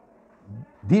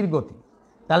 ধীর গতি।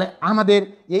 তাহলে আমাদের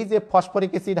এই যে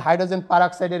ফসফরিক অ্যাসিড হাইড্রোজেন পার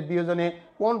অক্সাইডের বিয়োজনে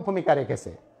কোন ভূমিকা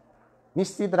রেখেছে?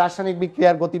 নিশ্চিত রাসায়নিক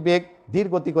বিক্রিয়ার গতিবেগ ধীর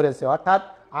গতি করেছে, অর্থাৎ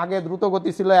আগে দ্রুত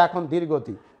গতি ছিল, এখন ধীর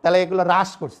গতি, তাহলে এগুলো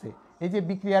হ্রাস করছে। এই যে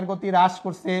বিক্রিয়ার গতি হ্রাস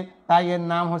করছে, তাই এর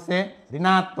নাম হচ্ছে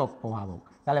ঋণাত্মক প্রভাবক।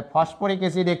 তাহলে ফসফরিক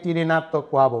অ্যাসিড একটি ঋণাত্মক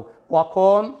প্রভাবক।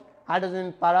 কখন? হাইড্রোজেন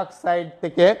পার অক্সাইড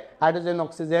থেকে হাইড্রোজেন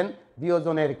অক্সিজেন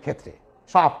বিয়োজনের ক্ষেত্রে,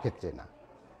 সব ক্ষেত্রে না।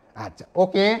 আচ্ছা,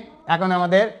 ওকে, এখন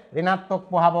আমাদের ঋণাত্মক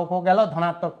প্রভাবকও গেল,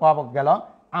 ধনাত্মক প্রভাবক গেল।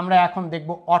 আমরা এখন দেখব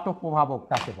অটো প্রভাবক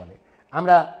কাকে বলে।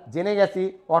 আমরা জেনে গেছি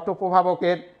অটো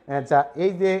প্রভাবকের,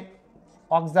 এই যে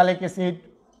অক্সালিক অ্যাসিড,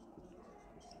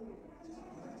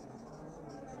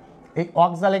 এই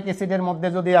অক্সালিক অ্যাসিডের মধ্যে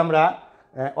যদি আমরা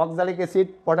অক্সালিক অ্যাসিড,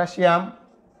 পটাশিয়াম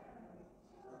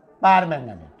পার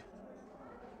ম্যাঙ্গানেট,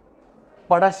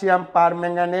 পটাশিয়াম পার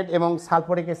ম্যাঙ্গানেট এবং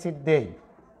সালফরিক অ্যাসিড দেই,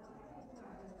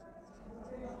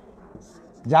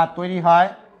 যা তৈরি হয়,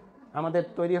 আমাদের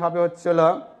তৈরি হবে হচ্ছিল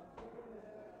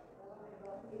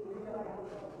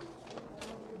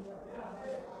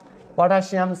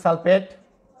potassium sulphate,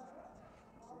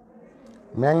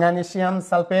 ম্যাঙ্গানেসিয়াম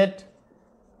sulphate,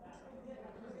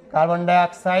 carbon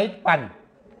dioxide, পানি।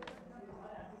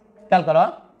 খেয়াল করো,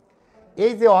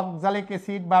 এই যে অক্সালিক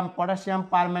অ্যাসিড বা পটাশিয়াম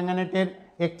পার ম্যাঙ্গানেটের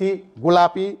একটি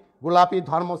গোলাপি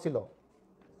ধর্ম ছিল,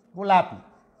 গোলাপি।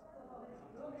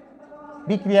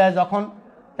 বিক্রিয়ায় যখন,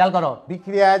 খেয়াল করো,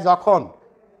 বিক্রিয়ায় যখন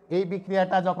এই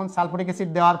বিক্রিয়াটা যখন সালফরিক অ্যাসিড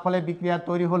দেওয়ার ফলে বিক্রিয়া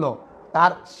তৈরি হলো,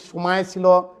 তার সময় ছিল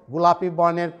গোলাপি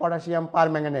বর্ণের পটাশিয়াম পার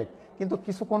ম্যাঙ্গানেট, কিন্তু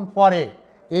কিছুক্ষণ পরে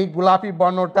এই গোলাপি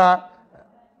বর্ণটা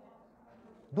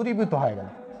দূরীভূত হয়ে গেল,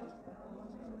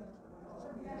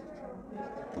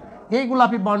 এই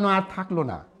গোলাপি বর্ণ আর থাকলো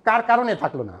না। কার কারণে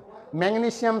থাকলো না?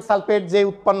 ম্যাগনেসিয়াম সালফেট যে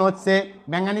উৎপন্ন হচ্ছে,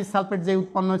 ম্যাঙ্গানিজ সালফেট যে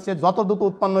উৎপন্ন হচ্ছে, যত দ্রুত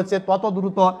উৎপন্ন হচ্ছে তত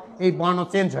দ্রুত এই বর্ণ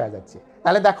চেঞ্জ হয়ে যাচ্ছে।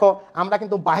 তাহলে দেখো, আমরা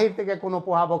কিন্তু বাহির থেকে কোনো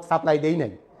প্রভাবক সাপ্লাই দেই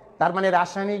নাই। তার মানে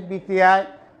রাসায়নিক বিক্রিয়ায়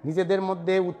নিজেদের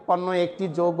মধ্যে উৎপন্ন একটি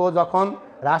যৌগ যখন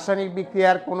রাসায়নিক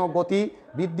বিক্রিয়ার কোনো গতি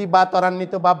বৃদ্ধি বা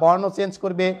ত্বরান্বিত বা বর্ণ চেঞ্জ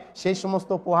করবে, সেই সমস্ত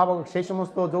প্রভাবক, সেই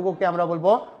সমস্ত যৌগকে আমরা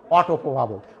বলবো অটো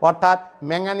প্রভাবক। অর্থাৎ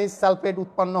ম্যাঙ্গানিজ সালফেট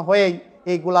উৎপন্ন হয়েই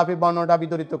এই গোলাপি বর্ণটা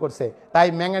বিতরিত করছে, তাই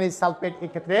ম্যাঙ্গানিজ সালফেট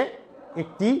এক্ষেত্রে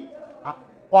একটি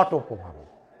অটো প্রভাবক।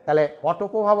 তাহলে অটো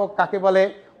প্রভাবক কাকে বলে?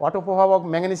 অটো প্রভাবক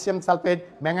ম্যাঙ্গানিসিয়াম সালফেট,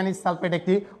 ম্যাঙ্গানিজ সালফেট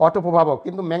একটি অটো প্রভাবক।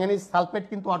 কিন্তু ম্যাঙ্গানিজ সালফেট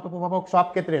কিন্তু অটো প্রভাবক সব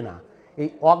ক্ষেত্রে না। এই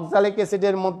অক্সালিক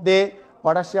অ্যাসিডের মধ্যে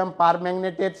পটাশিয়াম পার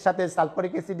ম্যাঙ্গানেটের সাথে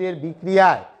সালফরিক অ্যাসিডের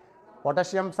বিক্রিয়ায়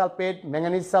potassium sulphate,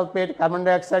 manganese sulphate, carbon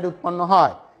dioxide উৎপন্ন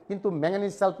হয়, কিন্তু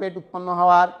ম্যাঙ্গানিজ সালফেট উৎপন্ন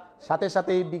হওয়ার সাথে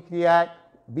সাথে এই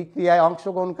বিক্রিয়ায়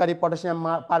অংশগ্রহণকারী পটাশিয়াম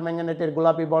পার ম্যাঙ্গানেটের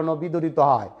গোলাপি বর্ণ বিদরিত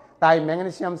হয়, তাই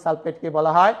ম্যাগনেসিয়াম সালফেটকে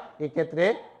বলা হয় এক্ষেত্রে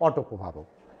অটো প্রভাবক।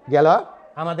 গেল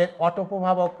আমাদের অটো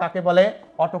প্রভাবক কাকে বলে?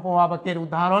 অটো প্রভাবকের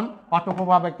উদাহরণ, অটো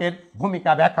প্রভাবকের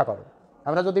ভূমিকা ব্যাখ্যা করো।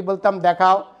 আমরা যদি বলতাম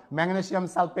দেখাও ম্যাগনেসিয়াম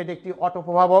সালফেট একটি auto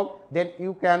প্রভাবক, then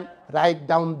you can write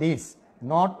down this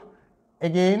note,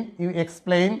 again you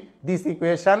explain this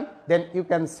equation, then you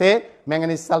can say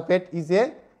manganese sulfate is a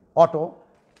auto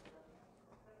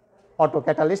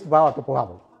catalyst বা অটো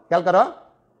প্রভাবক। খেয়াল করো,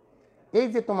 এই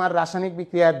যে তোমার রাসায়নিক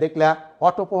বিক্রিয়া দেখলা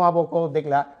অটো প্রভাবকও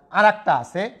দেখলা, আর একটা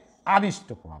আছে আবিষ্ট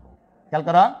প্রভাবক। খেয়াল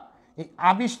করো, এই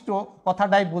আবিষ্ট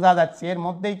কথাটাই বোঝা যাচ্ছে, এর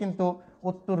মধ্যেই কিন্তু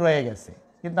উত্তর রয়ে গেছে,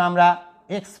 কিন্তু আমরা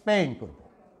এক্সপ্লেইন করব।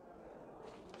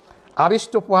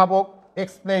 আবিষ্ট প্রভাবক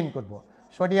এক্সপ্লেইন করব।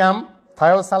 সোডিয়াম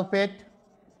থায়োসালফেট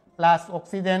প্লাস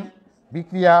অক্সিজেন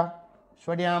বিক্রিয়া,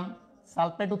 সোডিয়াম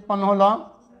সালফেট উৎপন্ন হলো,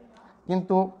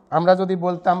 কিন্তু আমরা যদি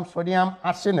বলতাম সোডিয়াম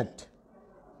আর্সেনেট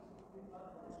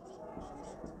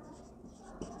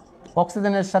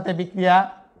অক্সিজেনের সাথে বিক্রিয়া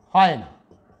হয়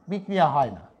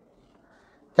না,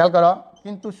 খেয়াল করো,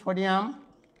 কিন্তু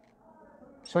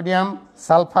sodium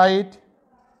sulphide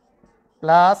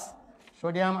plus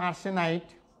sodium arsenite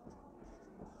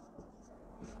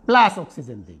plus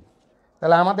oxygen দিই,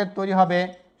 তাহলে আমাদের তৈরি হবে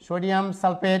sodium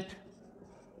sulphate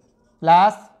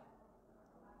plus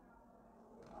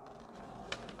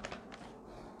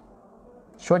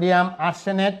sodium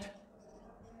arsenate.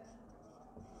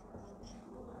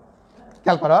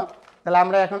 খেয়াল করো, তাহলে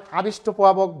আমরা এখন আবিষ্ট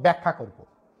প্রভাবক ব্যাখ্যা করব।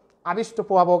 আবিষ্ট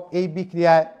প্রভাবক এই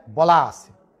বিক্রিয়ায় বলা আছে,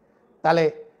 তাহলে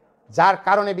যার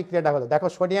কারণে বিক্রিয়াটা হলো, দেখো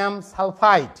সোডিয়াম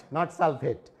সালফাইড নট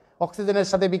সালফেট, অক্সিজেনের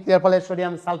সাথে বিক্রিয়ার ফলে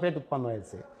সোডিয়াম সালফেট উৎপন্ন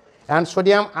হয়েছে। এখন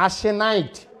সোডিয়াম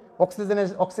আর্সেনাইট,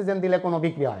 অক্সিজেন দিলে কোনো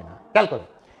বিক্রিয়া হয় না। খেয়াল করো,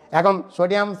 এখন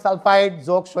সোডিয়াম সালফাইড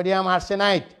যোগ সোডিয়াম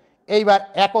আর্সেনাইট এইবার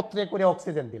একত্রে করে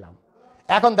অক্সিজেন দিলাম,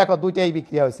 এখন দেখো দুইটাই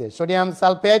বিক্রিয়া হয়েছে, সোডিয়াম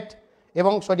সালফেট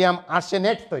এবং সোডিয়াম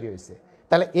আর্সেনেট তৈরি হয়েছে।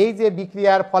 তাহলে এই যে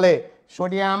বিক্রিয়ার ফলে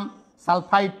সোডিয়াম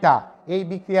সালফাইডটা এই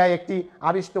বিক্রিয়ায় একটি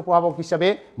আবিষ্ট প্রভাবক হিসেবে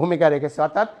ভূমিকা রেখেছে,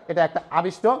 অর্থাৎ এটা একটা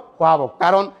আবিষ্ট প্রভাবক,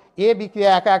 কারণ এ বিক্রিয়া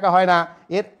একা একা হয় না,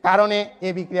 এর কারণে এ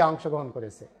বিক্রিয়া অংশগ্রহণ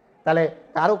করেছে। তাহলে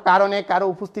কারো কারণে, কারো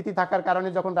উপস্থিতি থাকার কারণে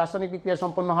যখন রাসায়নিক বিক্রিয়া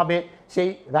সম্পন্ন হবে, সেই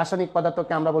রাসায়নিক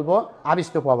পদার্থকে আমরা বলবো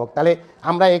আবিষ্ট প্রভাবক। তাহলে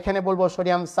আমরা এখানে বলবো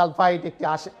সোডিয়াম সালফাইড একটি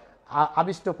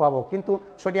আবিষ্ট প্রভাবক, কিন্তু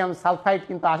সোডিয়াম সালফাইড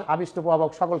কিন্তু আবিষ্ট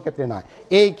প্রভাবক সকল ক্ষেত্রে নয়।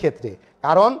 এই ক্ষেত্রে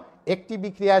কারণ একটি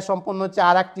বিক্রিয়ায় সম্পন্ন হচ্ছে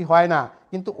আর একটি হয় না,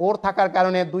 কিন্তু ওর থাকার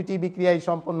কারণে দুইটি বিক্রিয়াই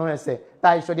সম্পন্ন হয়েছে,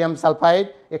 তাই সোডিয়াম সালফাইড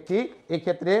একটি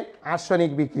এক্ষেত্রে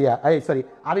আর্সেনিক বিক্রিয়া,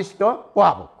 আবিষ্ট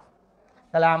প্রভাবক।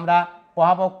 তাহলে আমরা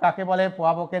প্রভাবক কাকে বলে,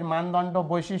 প্রভাবকের মানদণ্ড,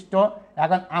 বৈশিষ্ট্য।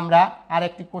 এখন আমরা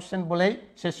আরেকটি কোশ্চেন বলেই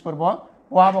শেষ করব,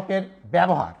 প্রভাবকের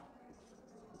ব্যবহার।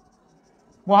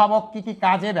 প্রভাবক কি কি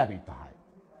কাজে ব্যবহৃত হয়?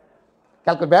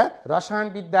 খেয়াল করবে,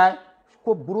 রসায়নবিদ্যায়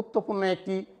খুব গুরুত্বপূর্ণ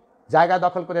একটি জায়গা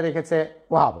দখল করে রেখেছে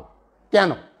প্রভাবক।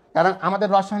 কেন? কারণ আমাদের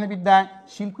রসায়নবিদ্যায়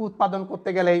শিল্প উৎপাদন করতে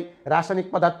গেলেই রাসায়নিক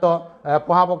পদার্থ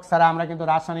প্রভাবক ছাড়া আমরা কিন্তু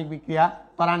রাসায়নিক বিক্রিয়া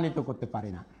ত্বরান্বিত করতে পারি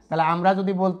না। তাহলে আমরা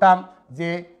যদি বলতাম যে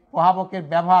প্রভাবকের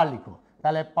ব্যবহার লিখো,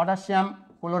 তাহলে পটাশিয়াম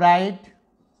ক্লোরাইড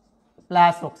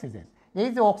প্লাস অক্সিজেন, এই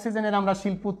যে অক্সিজেনের আমরা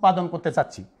শিল্প উৎপাদন করতে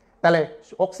চাচ্ছি, তাহলে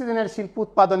অক্সিজেনের শিল্প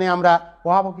উৎপাদনে আমরা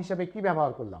প্রভাবক হিসেবে কি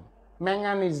ব্যবহার করলাম?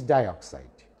 Manganese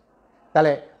dioxide.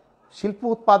 তাহলে শিল্প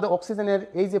উৎপাদন অক্সিজেনের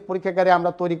এই যে পরীক্ষাগারে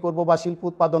আমরা তৈরি করব বা শিল্প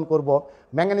উৎপাদন করব,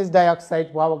 ম্যাঙ্গানিজ ডাইঅক্সাইড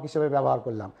প্রভাবক হিসেবে ব্যবহার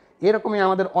করলাম। এরকমই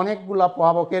আমাদের অনেকগুলো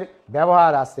প্রভাবকের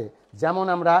ব্যবহার আছে, যেমন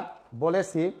আমরা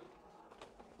বলেছি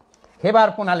হেবার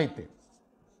প্রণালীতে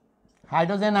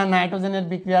হাইড্রোজেন আর নাইট্রোজেনের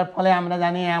বিক্রিয়ার ফলে আমরা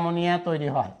জানি অ্যামোনিয়া তৈরি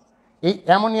হয়। এই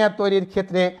অ্যামোনিয়া তৈরির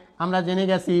ক্ষেত্রে আমরা জেনে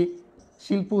গেছি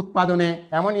শিল্প উৎপাদনে,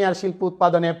 অ্যামোনিয়ার শিল্প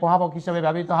উৎপাদনে প্রভাবক হিসেবে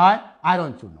ব্যবহৃত হয়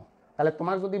আয়রন চূর্ণ। তাহলে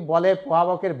তোমার যদি বলে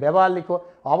প্রভাবকের ব্যবহার লিখো,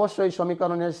 অবশ্যই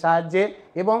সমীকরণের সাহায্যে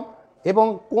এবং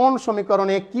কোন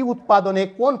সমীকরণে কি উৎপাদনে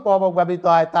কোন প্রভাবক ব্যবহৃত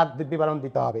হয় তার বিবরণ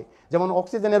দিতে হবে। যেমন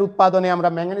অক্সিজেনের উৎপাদনে আমরা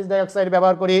ম্যাঙ্গানিজ ডাইঅক্সাইড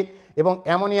ব্যবহার করি এবং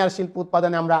অ্যামোনিয়ার শিল্প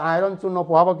উৎপাদনে আমরা আয়রন চূর্ণ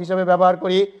প্রভাবক হিসেবে ব্যবহার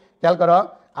করি। খেয়াল করো,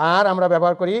 আর আমরা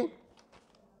ব্যবহার করি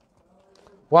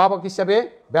প্রভাবক হিসেবে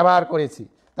ব্যবহার করেছি।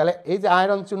 তাহলে এই যে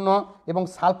আয়রন চূর্ণ এবং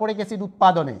সালফরিক অ্যাসিড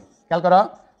উৎপাদনে, খেয়াল করো,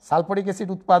 সালফরিক অ্যাসিড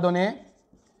উৎপাদনে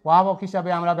প্রভাবক হিসাবে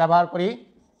আমরা ব্যবহার করি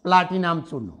প্লাটিনাম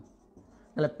চূর্ণ।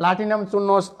 তাহলে প্লাটিনাম চূর্ণ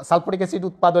সালফরিক অ্যাসিড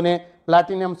উৎপাদনে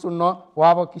প্লাটিনাম চূর্ণ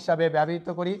প্রভাবক হিসাবে ব্যবহৃত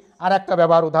করি। আর একটা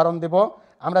ব্যবহার উদাহরণ দেব,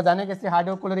 আমরা জানে গেছি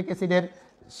হাইড্রোক্লোরিক অ্যাসিডের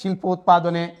শিল্প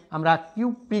উৎপাদনে আমরা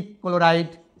কিউপ্রিক ক্লোরাইড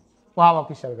প্রভাবক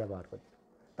হিসাবে ব্যবহার করি।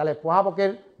 তাহলে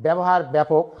প্রভাবকের ব্যবহার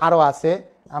ব্যাপক আরও আছে।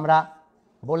 আমরা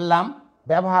বললাম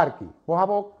ব্যবহার কি,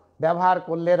 প্রভাবক ব্যবহার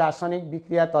করলে রাসায়নিক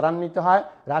বিক্রিয়া ত্বরান্বিত হয়,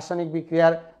 রাসায়নিক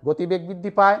বিক্রিয়ার গতিবেগ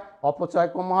বৃদ্ধি পায়, অপচয়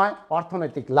কম হয়,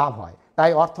 অর্থনৈতিক লাভ হয়।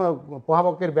 তাই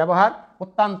প্রভাবকের ব্যবহার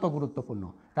অত্যন্ত গুরুত্বপূর্ণ।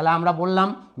 তাহলে আমরা বললাম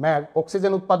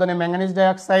অক্সিজেন উৎপাদনে ম্যাঙ্গানিজ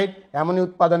ডাইঅক্সাইড, অ্যামোনিয়া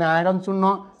উৎপাদনে আয়রন চূর্ণ,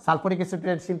 সালফরিক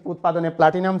অ্যাসিডের শিল্প উৎপাদনে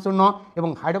প্লাটিনাম চূর্ণ এবং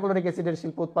হাইড্রোক্লোরিক অ্যাসিডের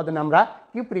শিল্প উৎপাদনে আমরা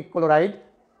কিউপ্রিক ক্লোরাইড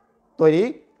তৈরি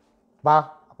বা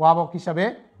প্রভাবক হিসাবে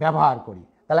ব্যবহার করি।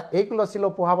 তাহলে এইগুলো ছিল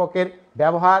প্রভাবকের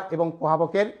ব্যবহার এবং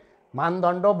প্রভাবকের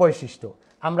মানদণ্ড, বৈশিষ্ট্য।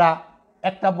 আমরা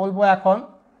একটা বলবো এখন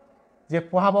যে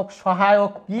প্রভাবক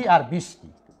সহায়ক কি আর বিষ কি।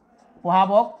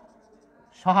 প্রভাবক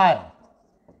সহায়ক,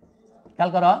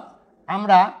 খেয়াল করো,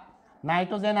 আমরা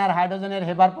নাইট্রোজেন আর হাইড্রোজেনের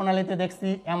হেবার প্রণালীতে দেখছি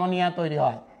অ্যামোনিয়া তৈরি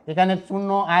হয়, এখানে চূর্ণ,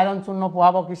 আয়রন চূর্ণ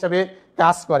প্রভাবক হিসেবে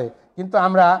কাজ করে। কিন্তু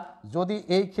আমরা যদি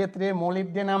এই ক্ষেত্রে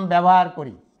মোলিবডেনাম ব্যবহার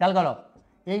করি, খেয়াল করো,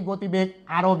 এই গতিবেগ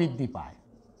আরও বৃদ্ধি পায়।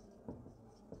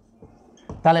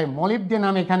 তাহলে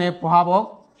মোলিবডেনাম এখানে প্রভাবক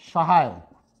সহায়ক।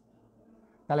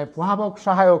 তাহলে প্রভাবক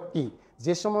সহায়ক কি?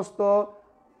 যে সমস্ত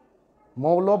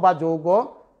মৌল বা যৌগ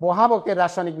প্রভাবকের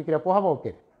রাসায়নিক বিক্রিয়া,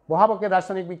 প্রভাবকের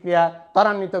রাসায়নিক বিক্রিয়া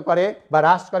ত্বরান্বিত করে বা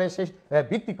হ্রাস করে, সে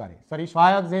বৃদ্ধি করে,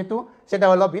 সহায়ক যেহেতু সেটা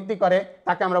হলো বৃদ্ধি করে,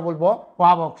 তাকে আমরা বলবো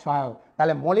প্রভাবক সহায়ক।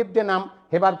 তাহলে মোলিবডেনাম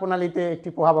হেবার প্রণালীতে একটি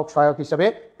প্রভাবক সহায়ক হিসেবে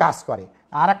কাজ করে।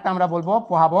 আর একটা আমরা বলবো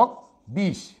প্রভাবক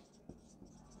বিষ।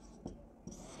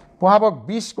 প্রভাবক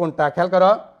বিষ কোনটা? খেয়াল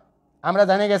করো, আমরা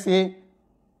জানে গেছি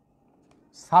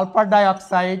সালফার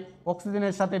ডাইঅক্সাইড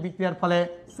অক্সিজেনের সাথে বিক্রিয়ার ফলে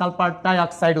সালফার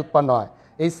ডাইঅক্সাইড উৎপন্ন হয়।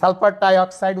 এই সালফার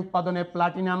ডাইঅক্সাইড উৎপাদনে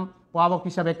প্লাটিনাম প্রভাবক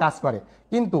হিসাবে কাজ করে।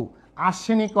 কিন্তু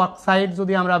আর্সেনিক অক্সাইড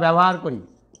যদি আমরা ব্যবহার করি,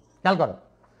 খেয়াল করো,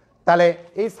 তাহলে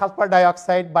এই সালফার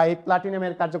ডাইঅক্সাইড বা এই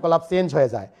প্লাটিনামের কার্যকলাপ চেঞ্জ হয়ে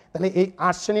যায়, তাহলে এই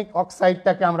আর্সেনিক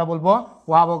অক্সাইডটাকে আমরা বলবো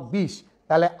প্রভাবক বিষ।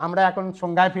 তাহলে আমরা এখন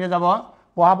সংজ্ঞায় ফিরে যাব।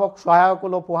 প্রভাবক সহায়ক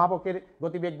হলো প্রভাবকের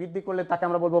গতিবেগ বৃদ্ধি করলে তাকে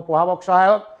আমরা বলবো প্রভাবক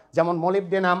সহায়ক। যেমন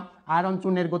মলিবডেনাম আয়রন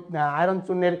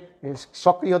চূর্ণের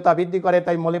সক্রিয়তা বৃদ্ধি করে,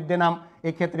 তাই মলিবডেনাম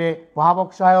এক্ষেত্রে প্রভাবক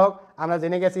সহায়ক। আমরা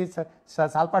জেনে গেছি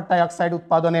সালফার ডাইঅক্সাইড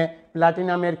উৎপাদনে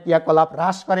প্লাটিনামের ক্রিয়াকলাপ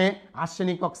হ্রাস করে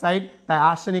আর্সেনিক অক্সাইড, তাই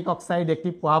আর্সেনিক অক্সাইড একটি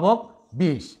প্রভাবক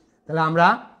বিষ। তাহলে আমরা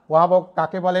প্রভাবক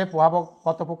কাকে বলে, প্রভাবক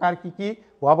কত প্রকার, কি কি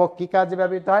প্রভাবক, কী কাজে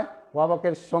ব্যবহৃত হয়,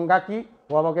 প্রভাবকের সংজ্ঞা কি,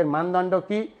 প্রভাবকের মানদণ্ড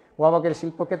কি, প্রভাবকের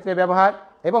শিল্পক্ষেত্রে ব্যবহার,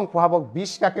 এবং প্রভাবক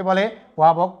বিষ কাকে বলে,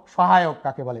 প্রভাবক সহায়ক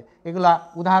কাকে বলে, এগুলা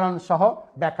উদাহরণ সহ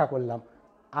ব্যাখ্যা করলাম।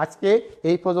 আজকে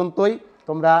এই পর্যন্তই।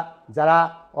 তোমরা যারা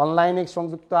অনলাইনে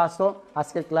সংযুক্ত আসো,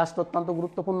 আজকের ক্লাসটা অত্যন্ত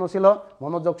গুরুত্বপূর্ণ ছিল,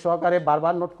 মনোযোগ সহকারে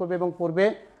বারবার নোট করবে এবং পড়বে।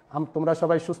 তোমরা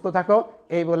সবাই সুস্থ থাকো,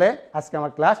 এই বলে আজকে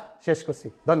আমার ক্লাস শেষ করছি।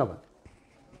 ধন্যবাদ।